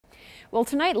Well,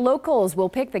 tonight locals will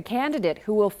pick the candidate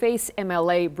who will face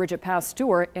MLA Bridget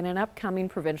Pasteur in an upcoming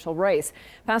provincial race.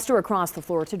 Pasteur crossed the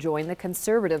floor to join the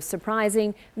Conservatives,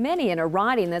 surprising many in a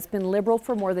riding that's been Liberal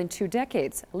for more than 2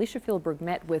 decades. Alicia Fieldberg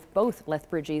met with both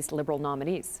Lethbridge East Liberal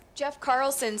nominees. Jeff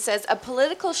Carlson says a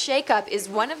political shakeup is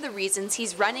one of the reasons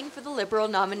he's running for the Liberal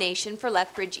nomination for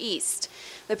Lethbridge East.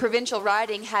 The provincial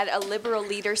riding had a Liberal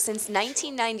leader since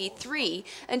 1993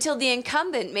 until the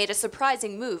incumbent made a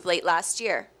surprising move late last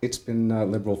year. It's been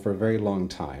Liberal for a very long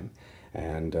time,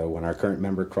 and when our current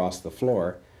member crossed the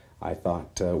floor, I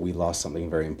thought we lost something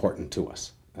very important to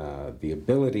us, the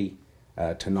ability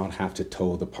to not have to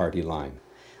toe the party line.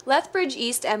 Lethbridge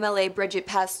East MLA Bridget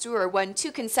Pasteur won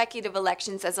 2 consecutive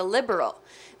elections as a Liberal.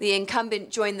 The incumbent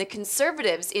joined the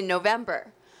Conservatives in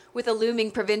November. With a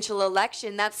looming provincial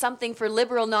election, that's something for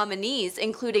Liberal nominees,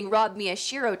 including Rob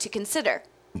Miyashiro, to consider.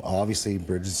 Obviously,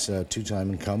 Bridget's a 2-time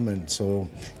incumbent, so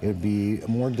it would be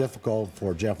more difficult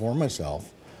for Jeff or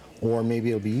myself, or maybe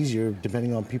it'll be easier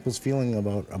depending on people's feeling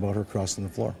about her crossing the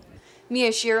floor.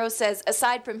 Miyashiro says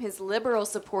aside from his Liberal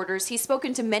supporters, he's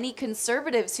spoken to many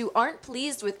Conservatives who aren't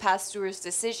pleased with Pasteur's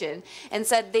decision and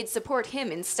said they'd support him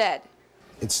instead.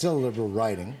 It's still a Liberal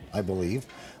riding, I believe.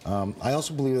 I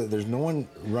also believe that there's no one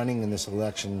running in this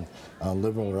election,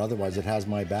 Liberal or otherwise, that has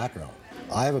my background.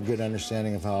 I have a good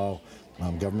understanding of how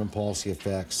government policy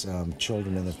affects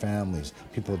children and their families,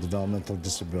 people with developmental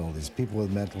disabilities, people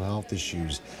with mental health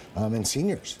issues, and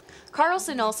seniors.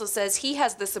 Carlson also says he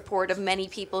has the support of many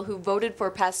people who voted for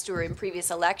Pasteur in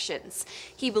previous elections.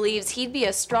 He believes he'd be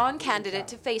a strong candidate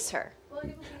to face her.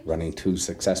 Running 2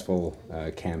 successful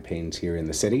campaigns here in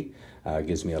the city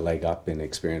gives me a leg up in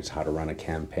experience how to run a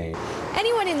campaign.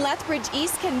 Anyone in Lethbridge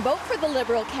East can vote for the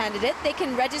Liberal candidate. They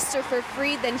can register for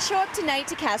free, then show up tonight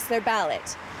to cast their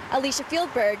ballot. Alicia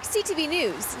Fieldberg, CTV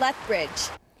News, Lethbridge.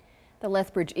 The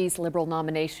Lethbridge East Liberal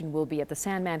nomination will be at the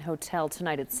Sandman Hotel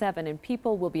tonight at 7, and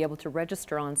people will be able to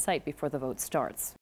register on site before the vote starts.